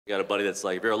got a buddy that's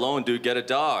like, if you're alone, dude, get a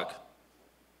dog.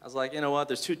 I was like, you know what?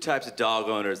 There's two types of dog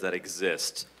owners that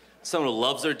exist. Someone who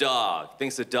loves their dog,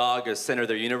 thinks the dog is the center of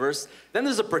their universe. Then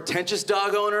there's a pretentious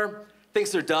dog owner,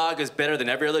 thinks their dog is better than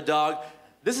every other dog.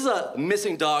 This is a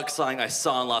missing dog sign I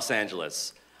saw in Los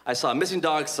Angeles. I saw a missing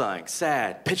dog sign,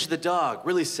 sad, picture the dog,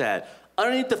 really sad.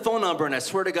 Underneath the phone number, and I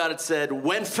swear to God it said,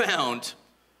 when found,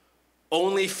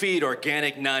 only feed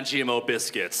organic non-GMO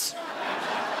biscuits.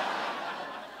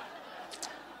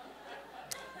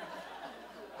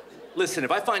 Listen,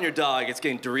 if I find your dog, it's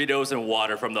getting Doritos and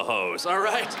water from the hose, all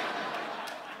right?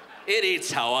 It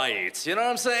eats how I eat, you know what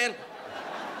I'm saying?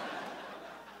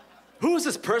 Who is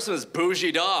this person with this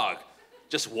bougie dog?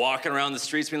 Just walking around the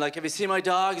streets being like, have you seen my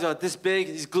dog? He's about this big,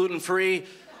 he's gluten-free.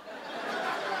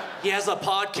 He has a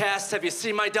podcast, have you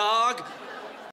seen my dog?